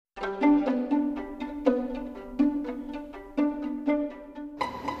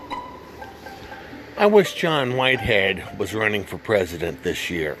I wish John Whitehead was running for president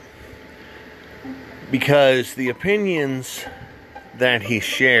this year, because the opinions that he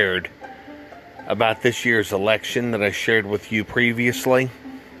shared about this year's election that I shared with you previously,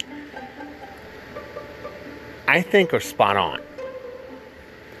 I think are spot on.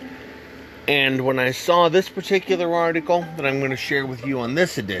 And when I saw this particular article that I'm going to share with you on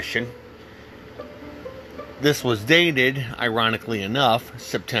this edition, this was dated, ironically enough,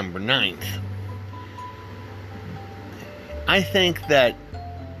 September 9th. I think that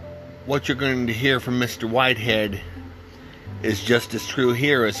what you're going to hear from Mr. Whitehead is just as true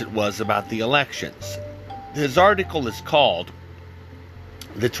here as it was about the elections. His article is called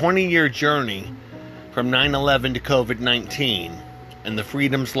The 20-Year Journey from 9/11 to COVID-19 and the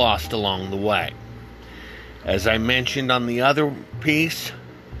Freedoms Lost Along the Way. As I mentioned on the other piece,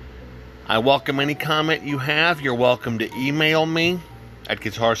 I welcome any comment you have. You're welcome to email me at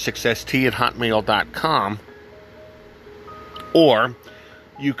guitar6st@hotmail.com, or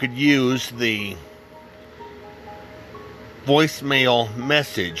you could use the voicemail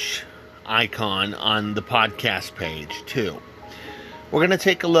message icon on the podcast page too. We're going to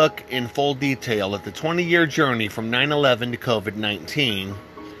take a look in full detail at the 20-year journey from 9/11 to COVID-19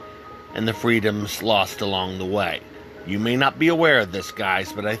 and the freedoms lost along the way. You may not be aware of this,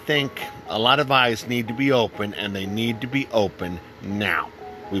 guys, but I think a lot of eyes need to be open, and they need to be open now.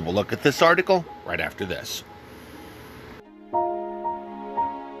 We will look at this article right after this.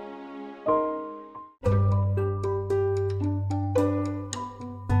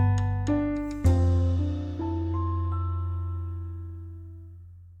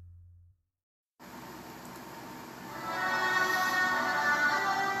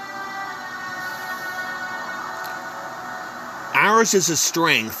 Ours is a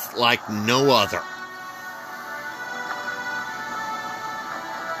strength like no other.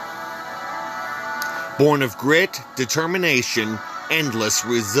 Born of grit, determination, endless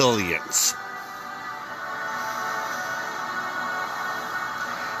resilience.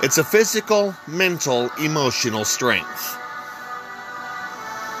 It's a physical, mental, emotional strength.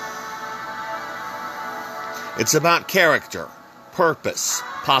 It's about character, purpose,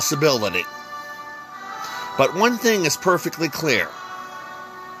 possibility. But one thing is perfectly clear.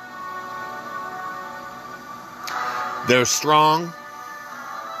 They're strong.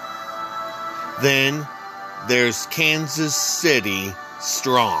 Then there's Kansas City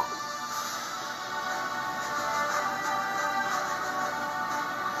strong.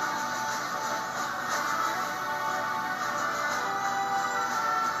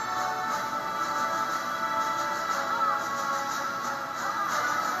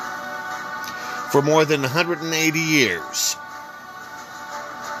 For more than 180 years,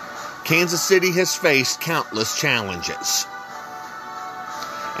 Kansas City has faced countless challenges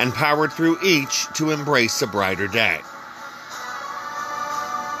and powered through each to embrace a brighter day.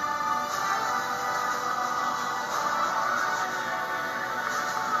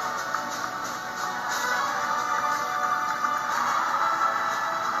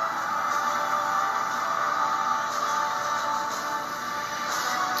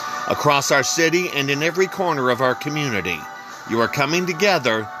 Across our city and in every corner of our community, you are coming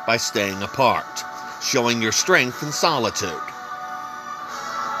together by staying apart, showing your strength in solitude.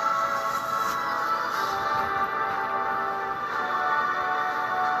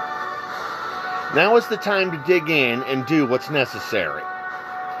 Now is the time to dig in and do what's necessary.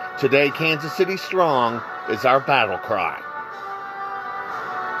 Today, Kansas City Strong is our battle cry.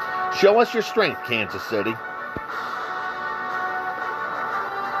 Show us your strength, Kansas City.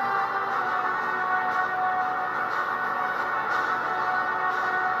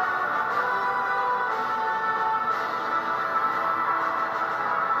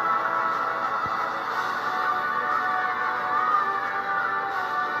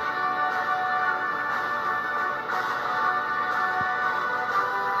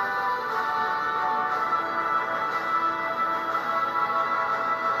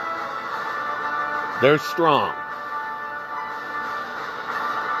 They're strong.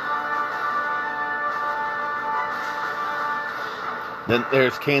 Then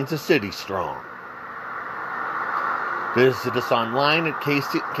there's Kansas City Strong. Visit us online at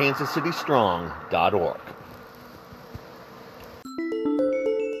kansascitystrong.org.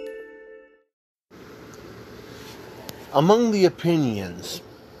 Among the opinions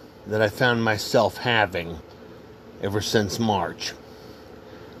that I found myself having ever since March,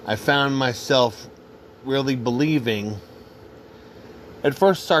 I found myself really believing, at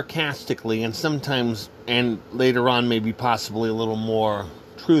first sarcastically and sometimes, and later on maybe possibly a little more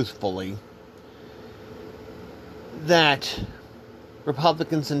truthfully, that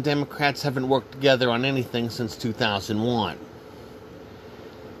Republicans and Democrats haven't worked together on anything since 2001.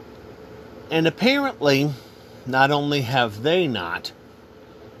 And apparently, not only have they not,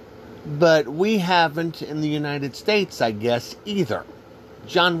 but we haven't in the United States, I guess, either.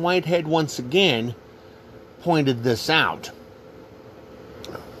 John Whitehead once again pointed this out.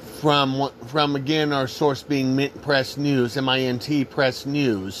 From again, our source being Mint Press News,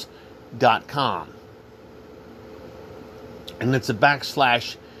 mintpressnews.com. And it's a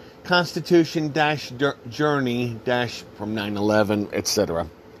 / Constitution Journey from 9/11, etc.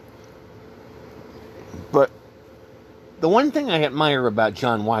 But the one thing I admire about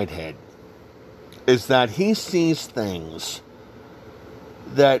John Whitehead is that he sees things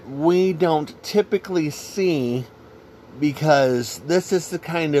that we don't typically see, because this is the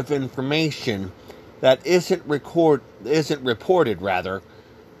kind of information that isn't reported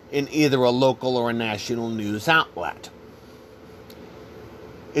in either a local or a national news outlet.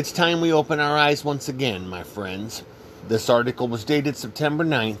 It's time we open our eyes once again, my friends. This article was dated September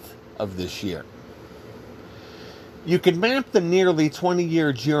 9th of this year. You can map the nearly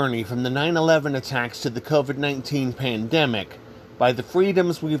 20-year journey from the 9/11 attacks to the COVID-19 pandemic by the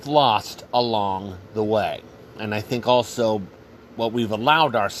freedoms we've lost along the way. And I think also what we've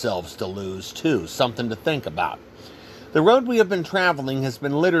allowed ourselves to lose, too. Something to think about. The road we have been traveling has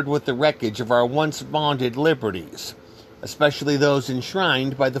been littered with the wreckage of our once vaunted liberties, especially those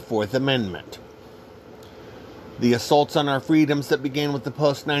enshrined by the Fourth Amendment. The assaults on our freedoms that began with the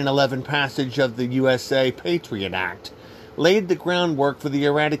post-9/11 passage of the USA Patriot Act laid the groundwork for the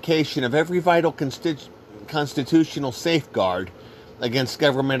eradication of every vital constitutional safeguard against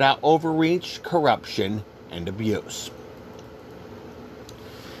government overreach, corruption, and abuse.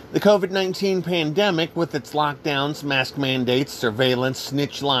 The COVID-19 pandemic, with its lockdowns, mask mandates, surveillance,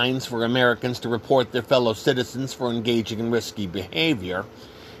 snitch lines for Americans to report their fellow citizens for engaging in risky behavior,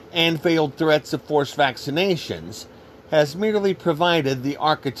 and veiled threats of forced vaccinations, has merely provided the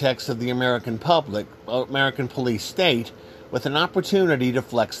architects of the American police state with an opportunity to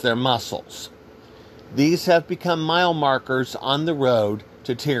flex their muscles. These have become mile markers on the road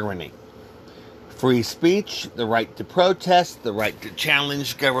to tyranny. Free speech, the right to protest, the right to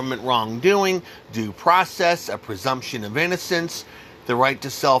challenge government wrongdoing, due process, a presumption of innocence, the right to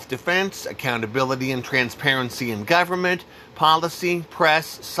self-defense, accountability and transparency in government, policy,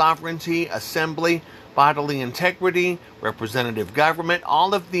 press, sovereignty, assembly, bodily integrity, representative government,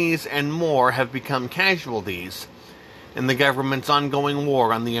 all of these and more have become casualties in the government's ongoing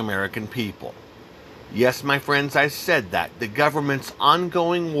war on the American people. Yes, my friends, I said that. The government's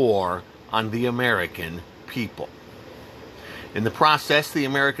ongoing war on the American people. In the process, the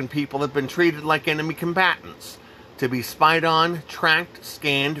American people have been treated like enemy combatants, to be spied on, tracked,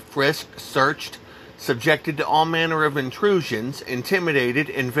 scanned, frisked, searched, subjected to all manner of intrusions, intimidated,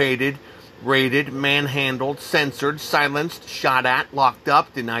 invaded, raided, manhandled, censored, silenced, shot at, locked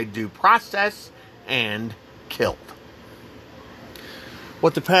up, denied due process, and killed.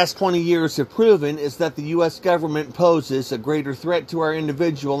 What the past 20 years have proven is that the U.S. government poses a greater threat to our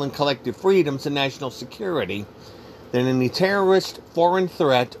individual and collective freedoms and national security than any terrorist, foreign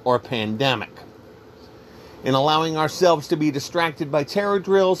threat, or pandemic. In allowing ourselves to be distracted by terror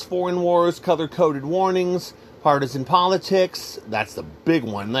drills, foreign wars, color-coded warnings, partisan politics, that's the big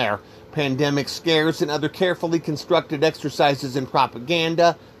one there, pandemic scares, and other carefully constructed exercises in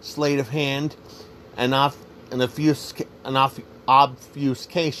propaganda, sleight of hand, and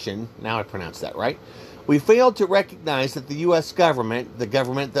obfuscation, now I pronounced that right, we failed to recognize that the U.S. government, the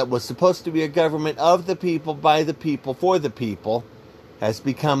government that was supposed to be a government of the people, by the people, for the people, has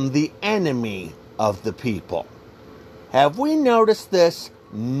become the enemy of the people. Have we noticed this?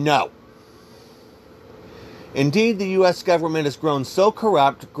 No. Indeed, the U.S. government has grown so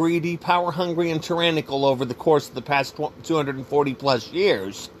corrupt, greedy, power-hungry, and tyrannical over the course of the past 240-plus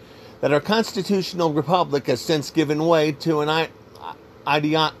years that our constitutional republic has since given way to an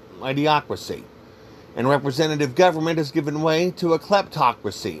idiocracy, and representative government has given way to a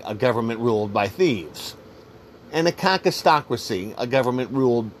kleptocracy, a government ruled by thieves, and a kakistocracy, a government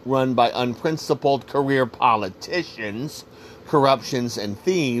run by unprincipled career politicians, corruptions, and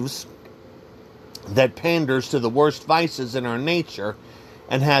thieves that panders to the worst vices in our nature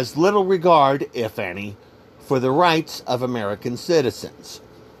and has little regard, if any, for the rights of American citizens.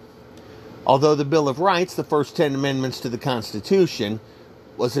 Although the Bill of Rights, the first 10 amendments to the Constitution,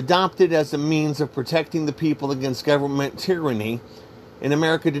 was adopted as a means of protecting the people against government tyranny, in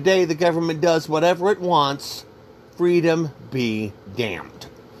America today the government does whatever it wants. Freedom be damned.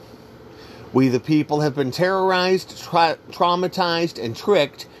 We the people have been terrorized, traumatized, and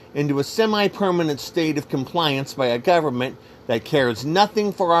tricked into a semi-permanent state of compliance by a government that cares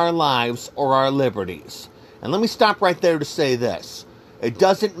nothing for our lives or our liberties. And let me stop right there to say this. It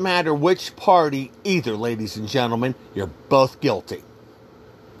doesn't matter which party either, ladies and gentlemen. You're both guilty.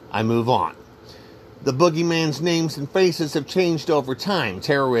 I move on. The boogeyman's names and faces have changed over time.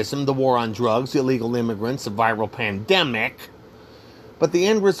 Terrorism, the war on drugs, illegal immigrants, a viral pandemic. But the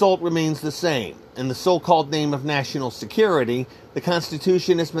end result remains the same. In the so-called name of national security, the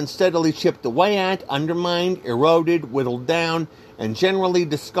Constitution has been steadily chipped away at, undermined, eroded, whittled down, and generally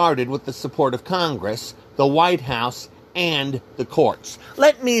discarded with the support of Congress, the White House, and the courts.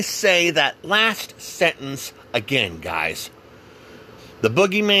 Let me say that last sentence again, guys. The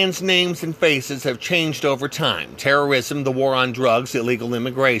boogeyman's names and faces have changed over time. Terrorism, the war on drugs, illegal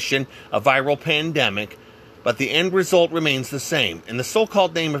immigration, a viral pandemic, but the end result remains the same. In the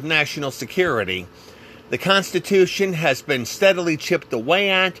so-called name of national security, the Constitution has been steadily chipped away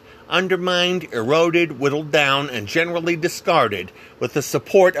at, undermined, eroded, whittled down, and generally discarded with the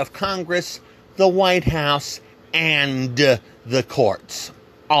support of Congress, the White House, and the courts.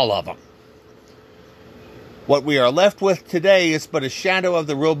 All of them. What we are left with today is but a shadow of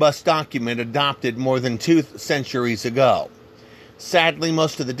the robust document adopted more than 2 centuries ago. Sadly,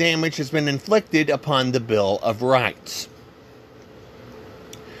 most of the damage has been inflicted upon the Bill of Rights.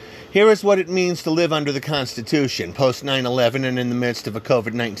 Here is what it means to live under the Constitution, post 9/11 and in the midst of a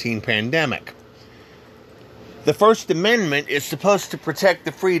COVID-19 pandemic. The First Amendment is supposed to protect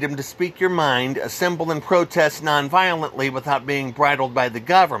the freedom to speak your mind, assemble and protest nonviolently without being bridled by the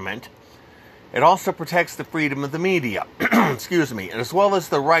government. It also protects the freedom of the media, excuse me, as well as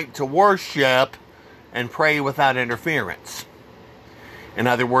the right to worship and pray without interference. In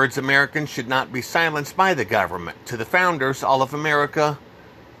other words, Americans should not be silenced by the government. To the founders, all of America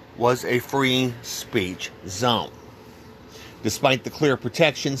was a free speech zone. Despite the clear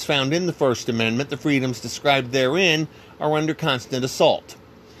protections found in the First Amendment, the freedoms described therein are under constant assault.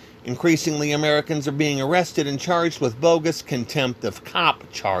 Increasingly, Americans are being arrested and charged with bogus contempt of cop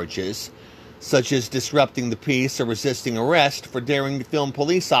charges, such as disrupting the peace or resisting arrest for daring to film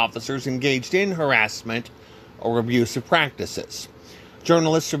police officers engaged in harassment or abusive practices.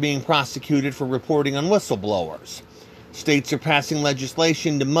 Journalists are being prosecuted for reporting on whistleblowers. States are passing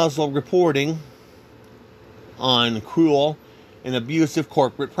legislation to muzzle reporting on cruel and abusive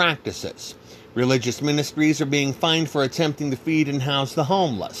corporate practices. Religious ministries are being fined for attempting to feed and house the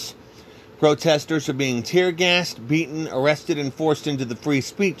homeless. Protesters are being tear-gassed, beaten, arrested, and forced into the free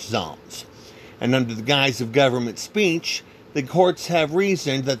speech zones. And under the guise of government speech, the courts have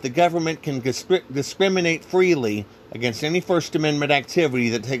reasoned that the government can discriminate freely against any First Amendment activity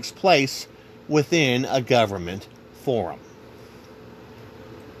that takes place within a government forum.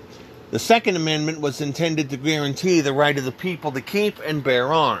 The Second Amendment was intended to guarantee the right of the people to keep and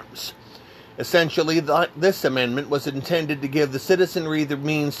bear arms. Essentially, this amendment was intended to give the citizenry the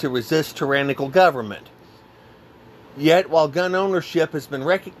means to resist tyrannical government. Yet, while gun ownership has been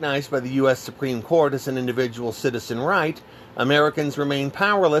recognized by the U.S. Supreme Court as an individual citizen right, Americans remain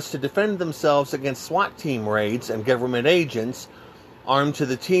powerless to defend themselves against SWAT team raids and government agents armed to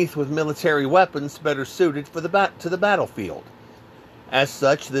the teeth with military weapons better suited for to the battlefield. As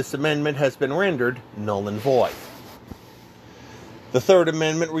such, this amendment has been rendered null and void. The Third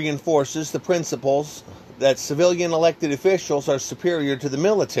Amendment reinforces the principles that civilian elected officials are superior to the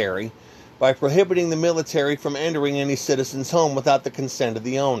military by prohibiting the military from entering any citizen's home without the consent of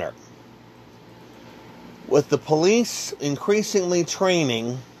the owner. With the police increasingly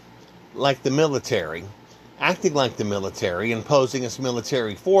training like the military, acting like the military, and posing as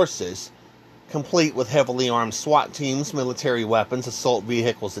military forces, complete with heavily armed SWAT teams, military weapons, assault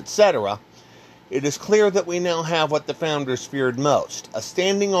vehicles, etc., it is clear that we now have what the founders feared most, a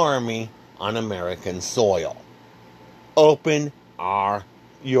standing army on American soil. Open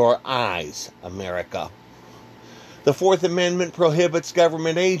your eyes, America. The Fourth Amendment prohibits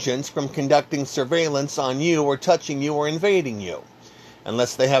government agents from conducting surveillance on you or touching you or invading you,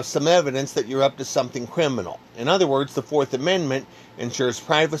 unless they have some evidence that you're up to something criminal. In other words, the Fourth Amendment ensures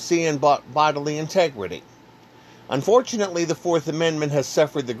privacy and bodily integrity. Unfortunately, the Fourth Amendment has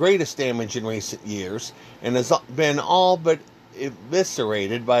suffered the greatest damage in recent years and has been all but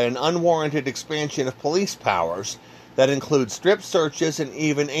eviscerated by an unwarranted expansion of police powers that include strip searches and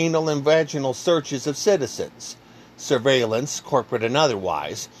even anal and vaginal searches of citizens, surveillance, corporate and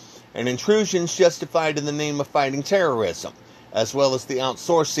otherwise, and intrusions justified in the name of fighting terrorism, as well as the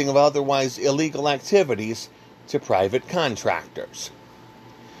outsourcing of otherwise illegal activities to private contractors.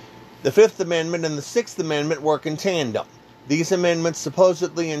 The Fifth Amendment and the Sixth Amendment work in tandem. These amendments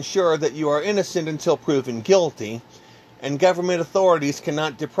supposedly ensure that you are innocent until proven guilty, and government authorities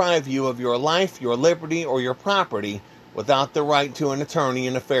cannot deprive you of your life, your liberty, or your property without the right to an attorney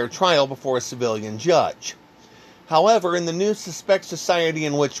and a fair trial before a civilian judge. However, in the new suspect society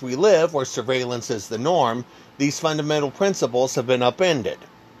in which we live, where surveillance is the norm, these fundamental principles have been upended.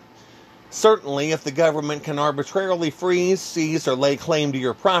 Certainly, if the government can arbitrarily freeze, seize, or lay claim to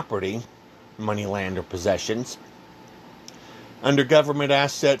your property, money, land, or possessions, under government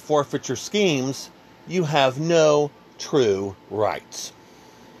asset forfeiture schemes, you have no true rights.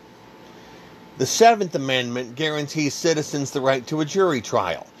 The 7th Amendment guarantees citizens the right to a jury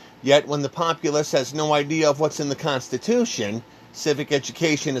trial. Yet, when the populace has no idea of what's in the Constitution, civic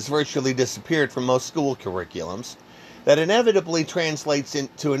education has virtually disappeared from most school curriculums, that inevitably translates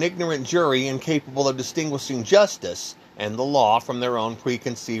into an ignorant jury incapable of distinguishing justice and the law from their own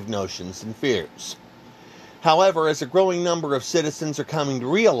preconceived notions and fears. However, as a growing number of citizens are coming to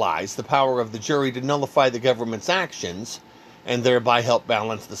realize the power of the jury to nullify the government's actions, and thereby help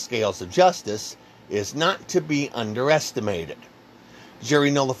balance the scales of justice, is not to be underestimated. Jury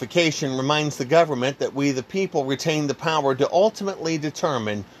nullification reminds the government that we the people retain the power to ultimately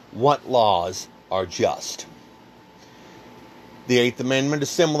determine what laws are just. The 8th Amendment is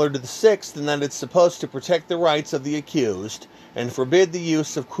similar to the 6th in that it's supposed to protect the rights of the accused and forbid the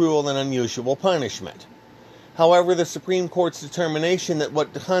use of cruel and unusual punishment. However, the Supreme Court's determination that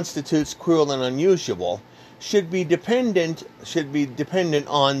what constitutes cruel and unusual should be dependent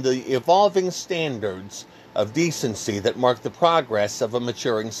on the evolving standards of decency that mark the progress of a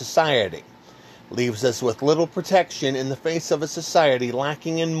maturing society, leaves us with little protection in the face of a society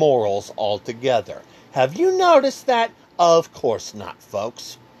lacking in morals altogether. Have you noticed that? Of course not,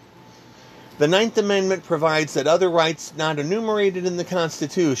 folks. The 9th Amendment provides that other rights not enumerated in the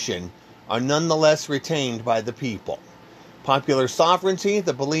Constitution are nonetheless retained by the people. Popular sovereignty,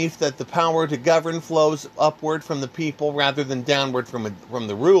 the belief that the power to govern flows upward from the people rather than downward from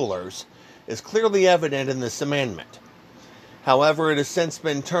the rulers, is clearly evident in this amendment. However, it has since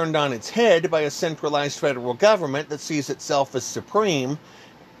been turned on its head by a centralized federal government that sees itself as supreme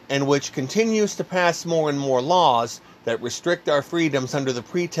and which continues to pass more and more laws that restrict our freedoms under the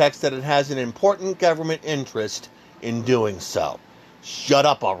pretext that it has an important government interest in doing so. Shut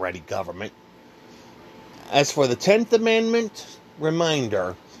up already, government. As for the 10th Amendment,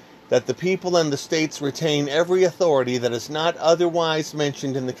 reminder that the people and the states retain every authority that is not otherwise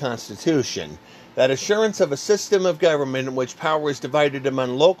mentioned in the Constitution, that assurance of a system of government in which power is divided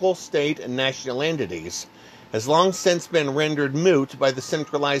among local, state, and national entities has long since been rendered moot by the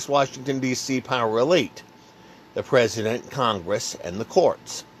centralized Washington, D.C. power elite, the President, Congress, and the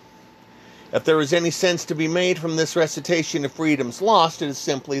courts. If there is any sense to be made from this recitation of freedoms lost, it is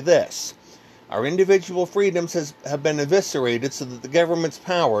simply this. Our individual freedoms have been eviscerated so that the government's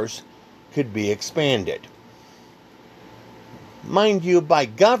powers could be expanded. Mind you, by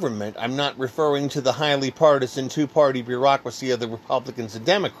government, I'm not referring to the highly partisan two-party bureaucracy of the Republicans and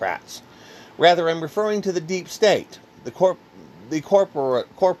Democrats. Rather, I'm referring to the deep state, the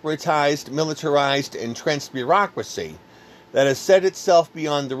corporatized, militarized, entrenched bureaucracy that has set itself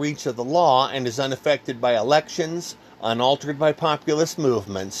beyond the reach of the law and is unaffected by elections, unaltered by populist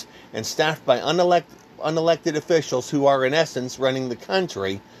movements, and staffed by unelected officials who are in essence running the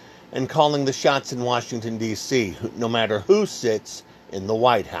country and calling the shots in Washington, D.C., no matter who sits in the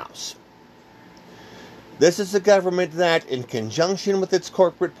White House. This is a government that, in conjunction with its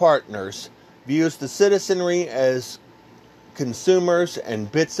corporate partners, views the citizenry as consumers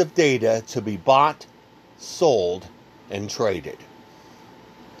and bits of data to be bought, sold, and traded.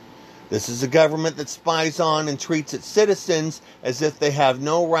 This is a government that spies on and treats its citizens as if they have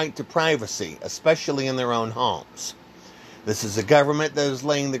no right to privacy, especially in their own homes. This is a government that is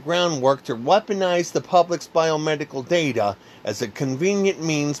laying the groundwork to weaponize the public's biomedical data as a convenient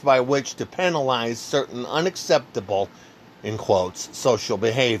means by which to penalize certain unacceptable, in quotes, social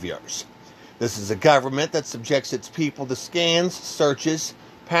behaviors. This is a government that subjects its people to scans, searches,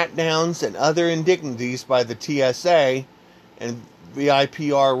 pat-downs, and other indignities by the TSA and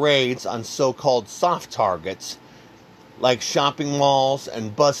VIPR raids on so-called soft targets like shopping malls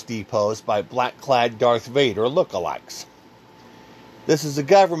and bus depots by black-clad Darth Vader lookalikes. This is a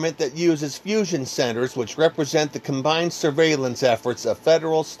government that uses fusion centers which represent the combined surveillance efforts of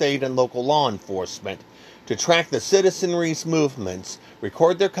federal, state, and local law enforcement to track the citizenry's movements,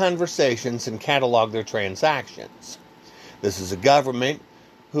 record their conversations, and catalog their transactions. This is a government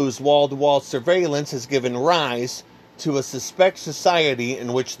whose wall-to-wall surveillance has given rise to a suspect society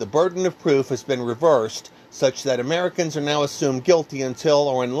in which the burden of proof has been reversed, such that Americans are now assumed guilty until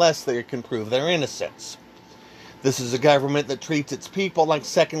or unless they can prove their innocence. This is a government that treats its people like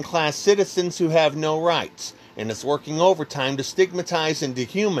second-class citizens who have no rights, and is working overtime to stigmatize and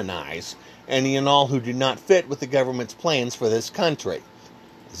dehumanize any and all who do not fit with the government's plans for this country.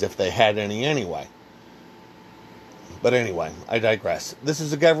 As if they had any anyway. But anyway, I digress. This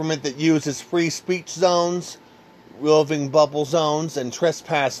is a government that uses free speech zones, roving bubble zones, and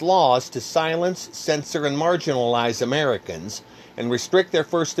trespass laws to silence, censor, and marginalize Americans and restrict their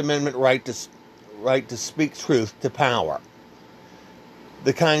First Amendment right to speak truth to power.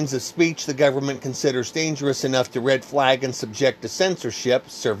 The kinds of speech the government considers dangerous enough to red flag and subject to censorship,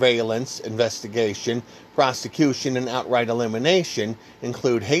 surveillance, investigation, prosecution, and outright elimination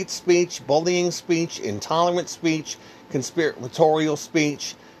include hate speech, bullying speech, intolerant speech, conspiratorial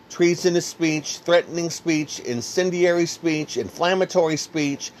speech, treasonous speech, threatening speech, incendiary speech, inflammatory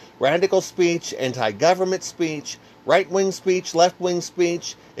speech, radical speech, anti-government speech, right-wing speech, left-wing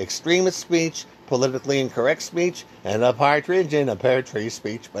speech, extremist speech, politically incorrect speech, and a partridge in a pear tree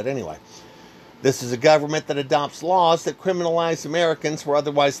speech. But anyway, this is a government that adopts laws that criminalize Americans for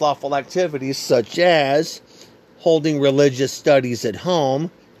otherwise lawful activities such as holding religious studies at home,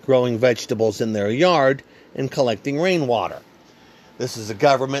 growing vegetables in their yard, and collecting rainwater. This is a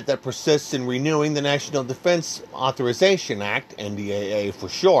government that persists in renewing the National Defense Authorization Act, NDAA for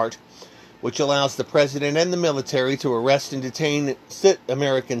short, which allows the president and the military to arrest and detain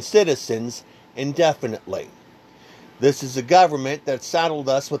American citizens indefinitely. This is a government that saddled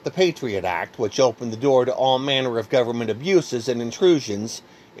us with the Patriot Act, which opened the door to all manner of government abuses and intrusions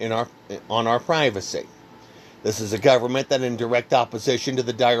on our privacy. This is a government that, in direct opposition to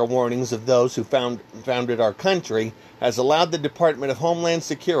the dire warnings of those who founded our country, has allowed the Department of Homeland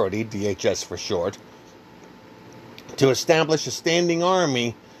Security, DHS for short, to establish a standing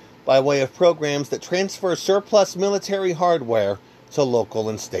army by way of programs that transfer surplus military hardware to local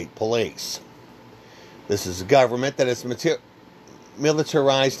and state police. This is a government that has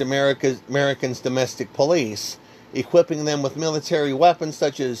militarized Americans' domestic police, equipping them with military weapons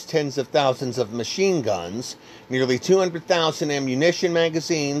such as tens of thousands of machine guns, nearly 200,000 ammunition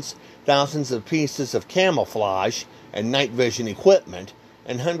magazines, thousands of pieces of camouflage and night vision equipment,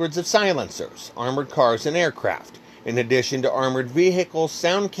 and hundreds of silencers, armored cars, and aircraft, in addition to armored vehicles,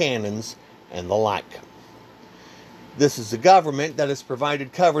 sound cannons, and the like. This is a government that has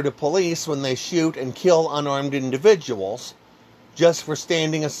provided cover to police when they shoot and kill unarmed individuals just for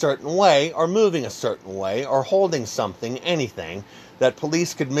standing a certain way, or moving a certain way, or holding something, anything, that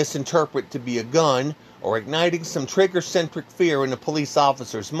police could misinterpret to be a gun, or igniting some trigger-centric fear in a police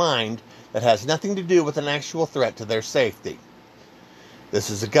officer's mind that has nothing to do with an actual threat to their safety. This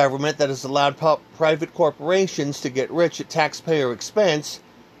is a government that has allowed private corporations to get rich at taxpayer expense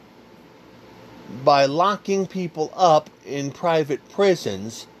by locking people up in private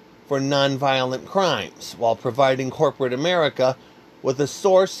prisons for nonviolent crimes, while providing corporate America with a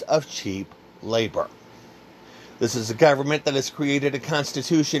source of cheap labor. This is a government that has created a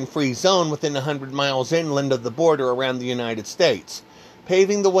constitution-free zone within 100 miles inland of the border around the United States,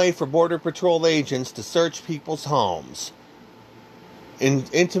 paving the way for Border Patrol agents to search people's homes,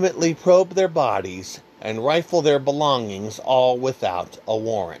 intimately probe their bodies, and rifle their belongings, all without a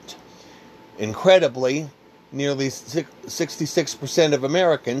warrant. Incredibly, nearly 66% of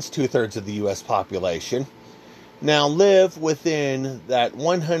Americans, two-thirds of the U.S. population, now live within that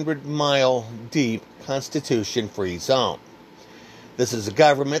 100-mile-deep Constitution-free zone. This is a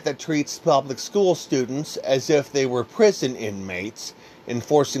government that treats public school students as if they were prison inmates,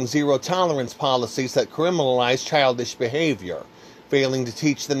 enforcing zero-tolerance policies that criminalize childish behavior, failing to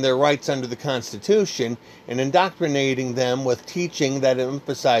teach them their rights under the Constitution, and indoctrinating them with teaching that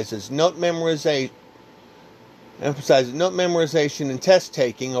emphasizes note memorization and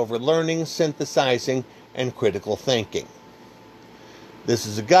test-taking over learning, synthesizing, and critical thinking. This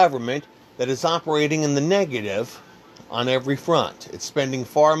is a government that is operating in the negative on every front. It's spending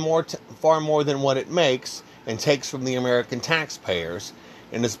far more than what it makes and takes from the American taxpayers,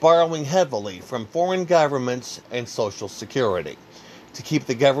 and is borrowing heavily from foreign governments and Social Security to keep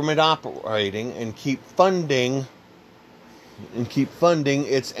the government operating and keep funding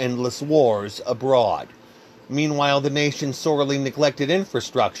its endless wars abroad. Meanwhile, the nation's sorely neglected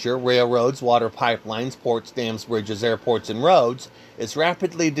infrastructure, railroads, water pipelines, ports, dams, bridges, airports, and roads, is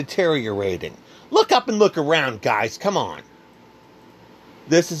rapidly deteriorating. Look up and look around, guys. Come on.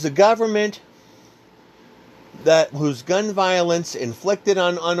 This is a government whose gun violence inflicted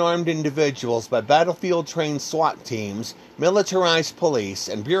on unarmed individuals by battlefield-trained SWAT teams, militarized police,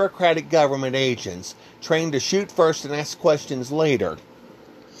 and bureaucratic government agents trained to shoot first and ask questions later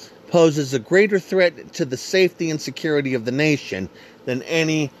poses a greater threat to the safety and security of the nation than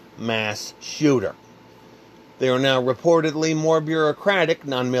any mass shooter. They are now reportedly more bureaucratic,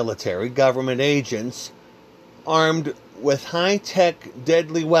 non-military government agents armed with high-tech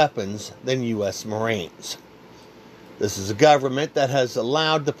deadly weapons than U.S. Marines. This is a government that has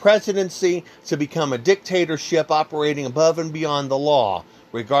allowed the presidency to become a dictatorship operating above and beyond the law,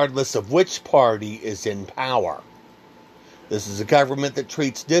 regardless of which party is in power. This is a government that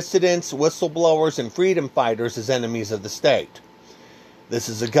treats dissidents, whistleblowers, and freedom fighters as enemies of the state. This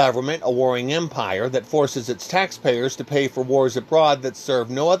is a government, a warring empire, that forces its taxpayers to pay for wars abroad that serve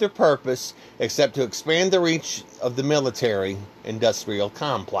no other purpose except to expand the reach of the military-industrial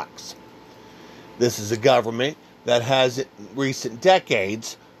complex. This is a government that has, in recent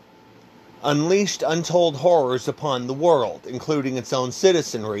decades, unleashed untold horrors upon the world, including its own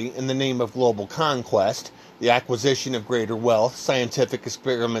citizenry in the name of global conquest, the acquisition of greater wealth, scientific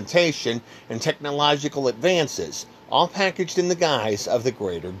experimentation, and technological advances, all packaged in the guise of the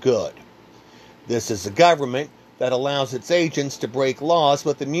greater good. This is a government that allows its agents to break laws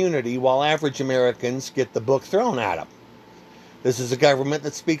with immunity while average Americans get the book thrown at them. This is a government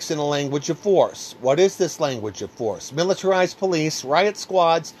that speaks in a language of force. What is this language of force? Militarized police, riot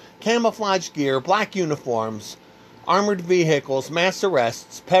squads, camouflage gear, black uniforms, armored vehicles, mass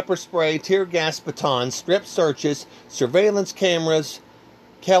arrests, pepper spray, tear gas batons, strip searches, surveillance cameras,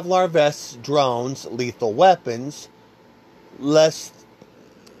 Kevlar vests, drones, lethal weapons, less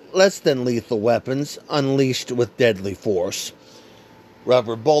than lethal weapons unleashed with deadly force,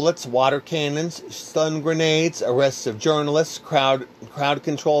 rubber bullets, water cannons, stun grenades, arrests of journalists, crowd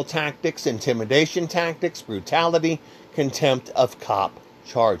control tactics, intimidation tactics, brutality, contempt of cop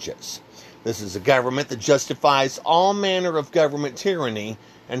charges. This is a government that justifies all manner of government tyranny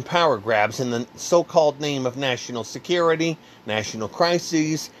and power grabs in the so-called name of national security, national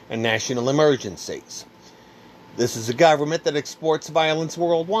crises, and national emergencies. This is a government that exports violence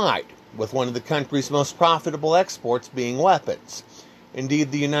worldwide, with one of the country's most profitable exports being weapons.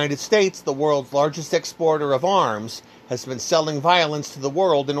 Indeed, the United States, the world's largest exporter of arms, has been selling violence to the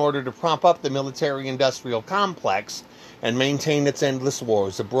world in order to prop up the military-industrial complex and maintain its endless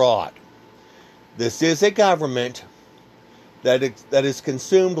wars abroad. This is a government that is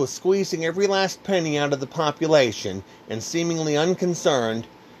consumed with squeezing every last penny out of the population and seemingly unconcerned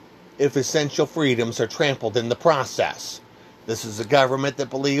if essential freedoms are trampled in the process. This is a government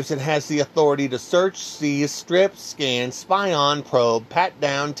that believes it has the authority to search, seize, strip, scan, spy on, probe, pat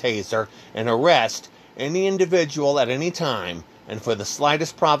down, taser, and arrest any individual at any time, and for the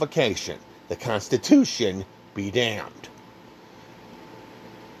slightest provocation. The Constitution be damned.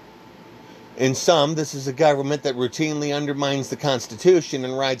 In sum, this is a government that routinely undermines the Constitution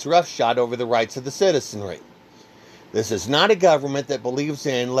and rides roughshod over the rights of the citizenry. This is not a government that believes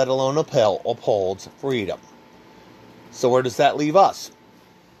in, let alone upholds, freedom. So where does that leave us?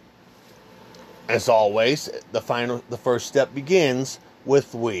 As always, the first step begins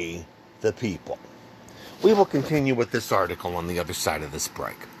with we, the people. We will continue with this article on the other side of this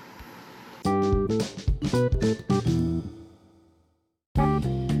break.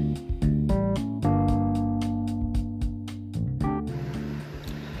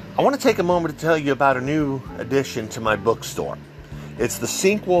 I want to take a moment to tell you about a new addition to my bookstore. It's the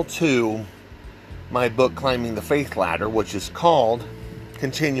sequel to my book, Climbing the Faith Ladder, which is called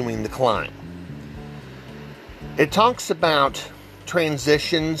Continuing the Climb. It talks about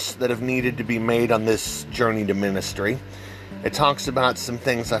transitions that have needed to be made on this journey to ministry. It talks about some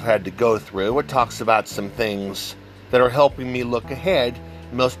things I've had to go through. It talks about some things that are helping me look ahead,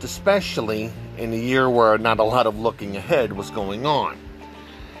 most especially in a year where not a lot of looking ahead was going on.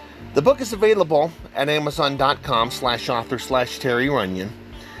 The book is available at Amazon.com/author/Terry Runyon.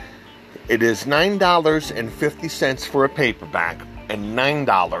 It is $9.50 for a paperback and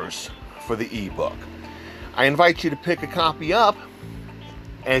 $9 for the ebook. I invite you to pick a copy up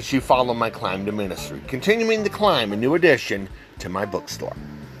as you follow my climb to ministry. Continuing the Climb, a new addition to my bookstore.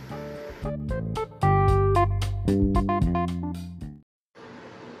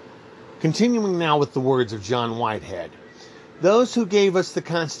 Continuing now with the words of John Whitehead. Those who gave us the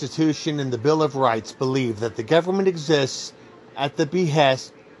Constitution and the Bill of Rights believe that the government exists at the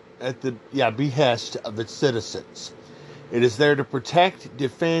behest of its citizens. It is there to protect,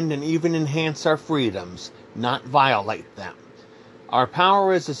 defend, and even enhance our freedoms, not violate them. Our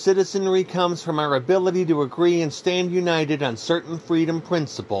power as a citizenry comes from our ability to agree and stand united on certain freedom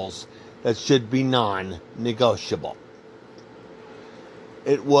principles that should be non-negotiable.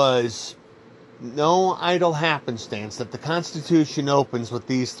 It was no idle happenstance that the Constitution opens with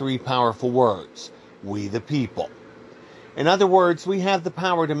these three powerful words, we the people. In other words, we have the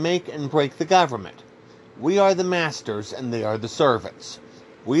power to make and break the government. We are the masters and they are the servants.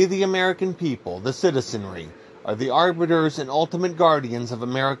 We, the American people, the citizenry, are the arbiters and ultimate guardians of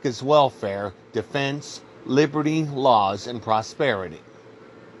America's welfare, defense, liberty, laws, and prosperity.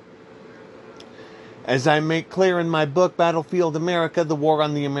 As I make clear in my book, Battlefield America, The War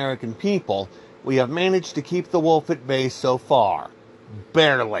on the American People, we have managed to keep the wolf at bay so far.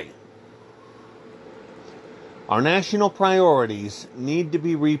 Barely. Our national priorities need to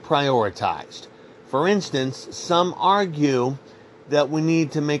be reprioritized. For instance, some argue that we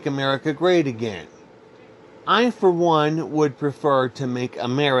need to make America great again. I, for one, would prefer to make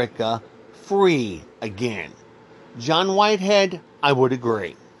America free again. John Whitehead, I would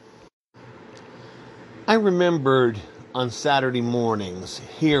agree. I remembered on Saturday mornings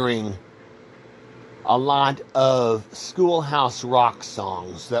hearing a lot of schoolhouse rock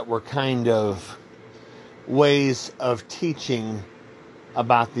songs that were kind of ways of teaching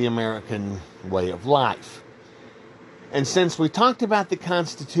about the American way of life. And since we talked about the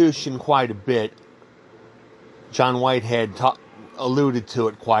Constitution quite a bit, John Whitehead alluded to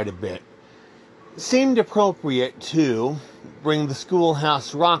it quite a bit, it seemed appropriate to bring the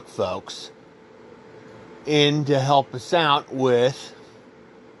schoolhouse rock folks in to help us out with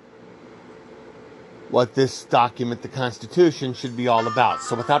what this document, the Constitution, should be all about.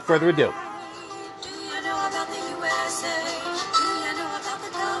 So without further ado.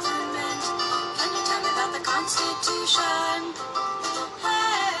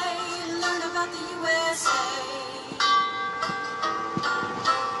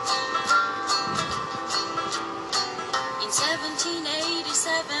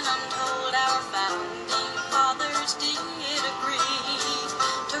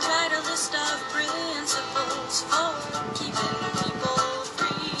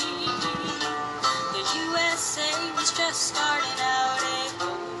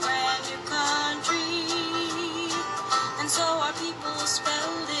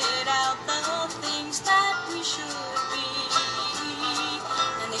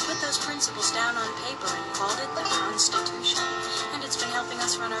 Down on paper and called it the Constitution, and it's been helping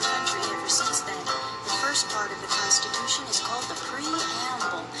us run our country ever since then. The first part of the Constitution is called the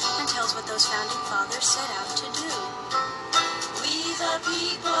Preamble and tells what those founding fathers set out to do. We the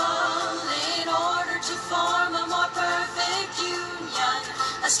people, in order to form a more perfect union,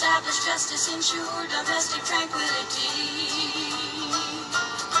 establish justice, ensure domestic tranquility,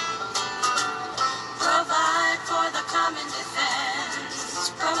 provide for the common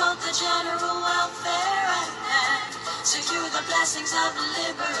defense, promote the general welfare, and secure the blessings of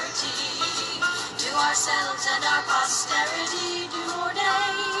liberty. To ourselves and our posterity do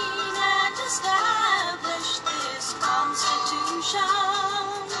ordain and establish this Constitution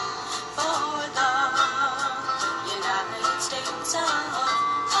for the United States of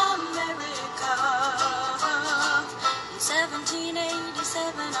America. In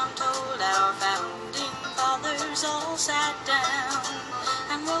 1787, I'm told our founding fathers all sat down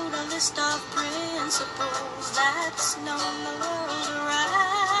and wrote a list of principles that's known the world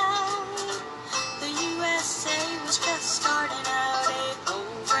around. The USA was just starting out a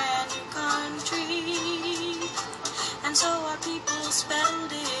whole brand new country, and so our people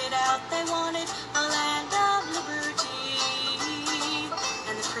spelled it out. They wanted a land of liberty,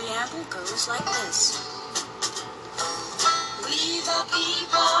 and the preamble goes like this. We the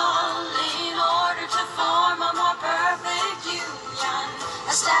people, in order to form a more perfect union,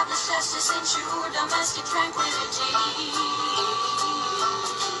 establish justice, ensure domestic tranquility,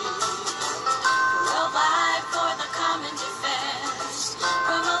 provide for the common defense,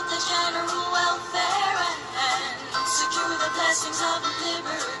 promote the general welfare, and secure the blessings of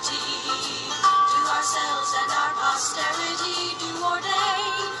liberty. To ourselves and our posterity do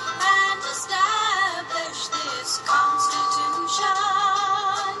ordain and establish this Constitution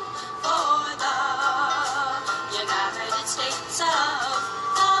for the United States of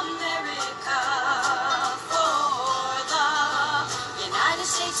America, for the United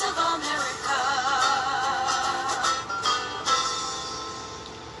States of America.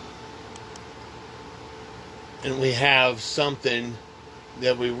 And we have something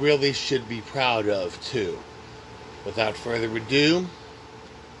that we really should be proud of, too. Without further ado,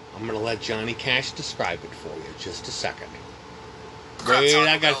 I'm going to let Johnny Cash describe it for you. Just a second. Wait,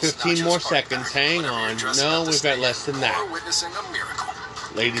 I got 15 more seconds. Hang on. No, we've got less than that.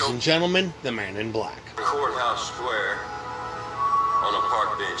 Ladies and gentlemen, the Man in Black. Courthouse Square, on a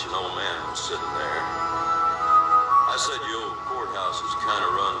park bench, an old man was sitting there. I said, "Your old courthouse is kind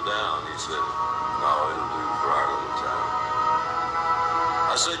of run down." He said, "No, it'll do for our little town."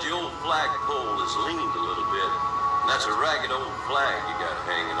 I said, "Your old flagpole has leaned a little bit, and that's a ragged old flag you got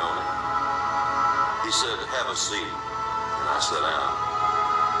hanging on it." He said, "Have a seat." And I sat down.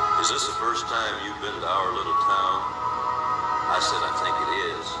 "Is this the first time you've been to our little town?" I said, "I think it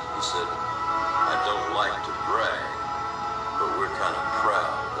is." He said, I don't like to brag, but we're kind of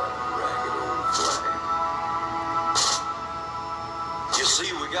proud of that ragged old flag. You see,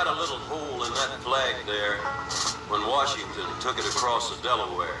 we got a little hole in that flag there when Washington took it across the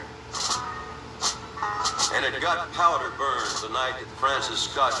Delaware. And it got powder burned the night that Francis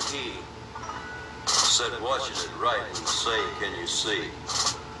Scott Key said, watching it write and say, can you see?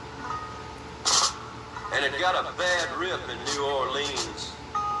 And it got a bad rip in New Orleans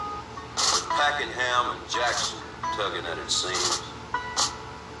with Pakenham and Jackson tugging at its seams.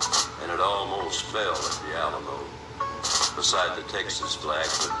 And it almost fell at the Alamo beside the Texas flag,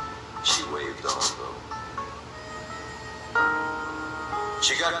 but she waved on though.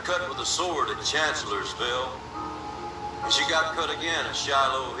 She got cut with a sword at Chancellorsville, and she got cut again at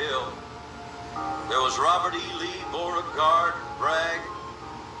Shiloh Hill. There was Robert E. Lee, Beauregard, Bragg,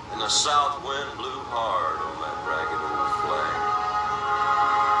 and the south wind blew hard on that ragged old flag.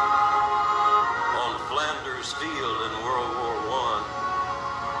 On Flanders Field in World War I,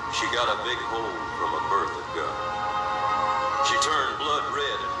 she got a big hole from a Bertha gun. She turned blood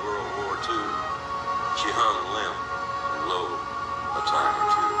red in World War II. She hung limp and low a time or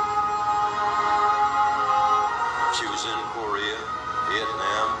two. She was in Korea,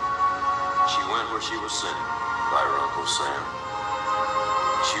 Vietnam. She went where she was sent by her Uncle Sam.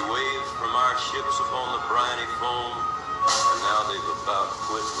 She waved from our ships upon the briny foam, and now they've about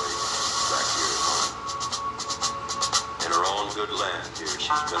quit waving back here at home. In her own good land here,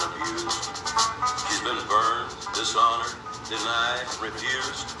 she's been abused. She's been burned, dishonored, denied,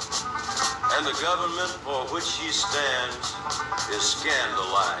 refused. And the government for which she stands is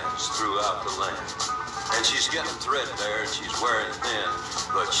scandalized throughout the land. And she's getting threadbare and she's wearing thin,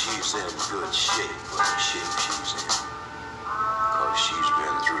 but she's in good shape for the shape she's in. 'Cause she's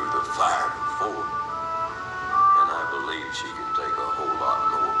been through the fire before. And I believe she can take a whole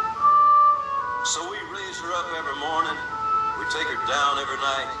lot more. So we raise her up every morning. We take her down every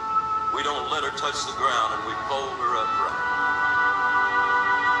night. We don't let her touch the ground, and we fold her up right.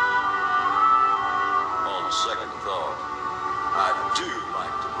 On second thought, I do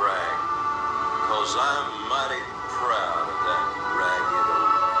like to brag, 'cause I'm mighty proud of that ragged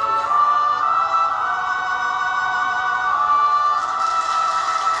old flag.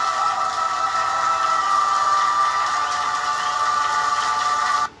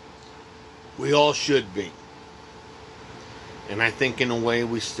 We all should be. And I think in a way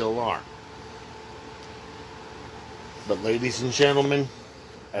we still are. But ladies and gentlemen,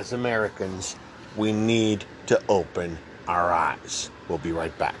 as Americans, we need to open our eyes. We'll be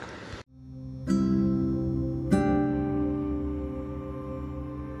right back.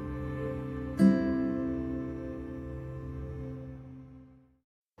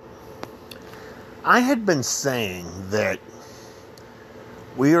 I had been saying that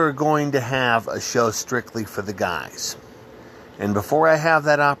we are going to have a show strictly for the guys. And before I have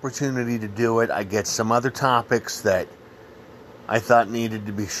that opportunity to do it, I get some other topics that I thought needed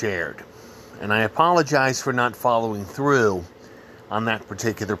to be shared. And I apologize for not following through on that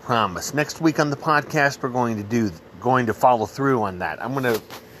particular promise. Next week on the podcast, we're going to follow through on that. I'm going to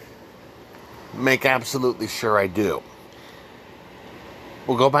make absolutely sure I do.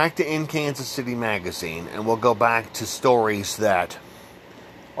 We'll go back to In Kansas City Magazine, and we'll go back to stories that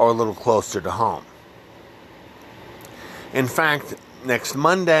are a little closer to home. In fact, next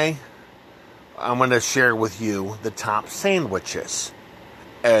Monday, I'm going to share with you the top sandwiches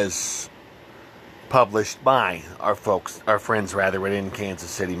as published by our friends at In Kansas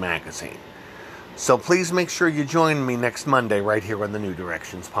City Magazine. So please make sure you join me next Monday right here on the New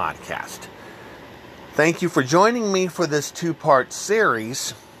Directions podcast. Thank you for joining me for this 2-part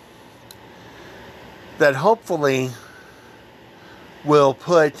series that hopefully will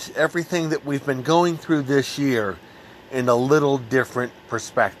put everything that we've been going through this year in a little different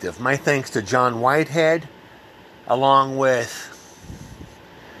perspective. My thanks to John Whitehead, along with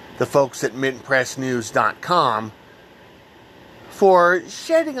the folks at mintpressnews.com, for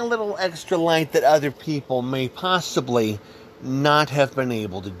shedding a little extra light that other people may possibly not have been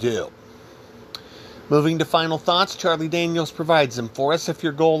able to do. Moving to final thoughts, Charlie Daniels provides them for us. If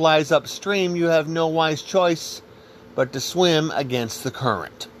your goal lies upstream, you have no wise choice but to swim against the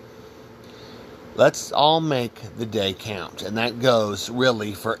current. Let's all make the day count, and that goes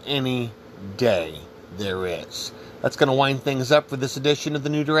really for any day there is. That's going to wind things up for this edition of the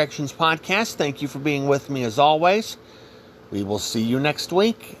New Directions podcast. Thank you for being with me as always. We will see you next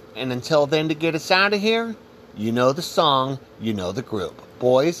week, and until then, to get us out of here, you know the song, you know the group.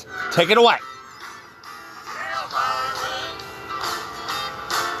 Boys, take it away.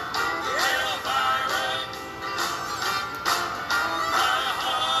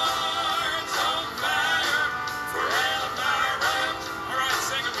 Heart's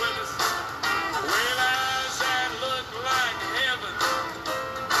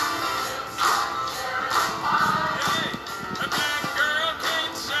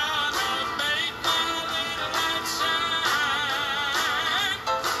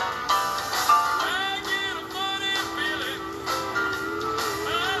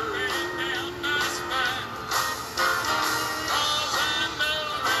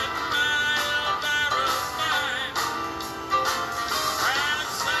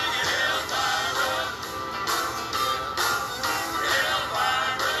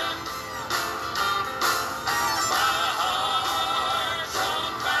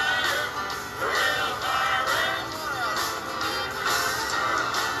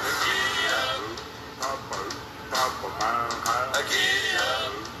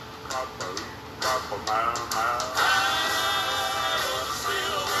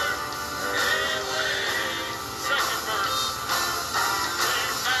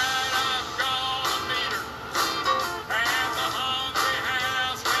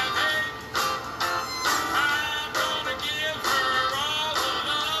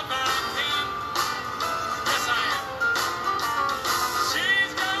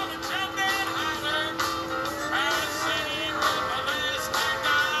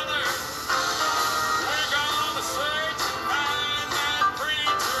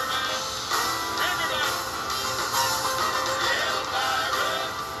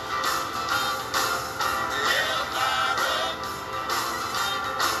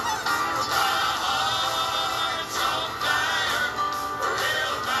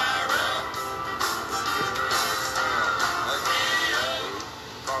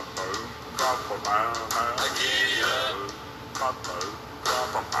Giddy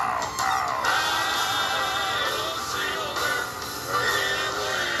up.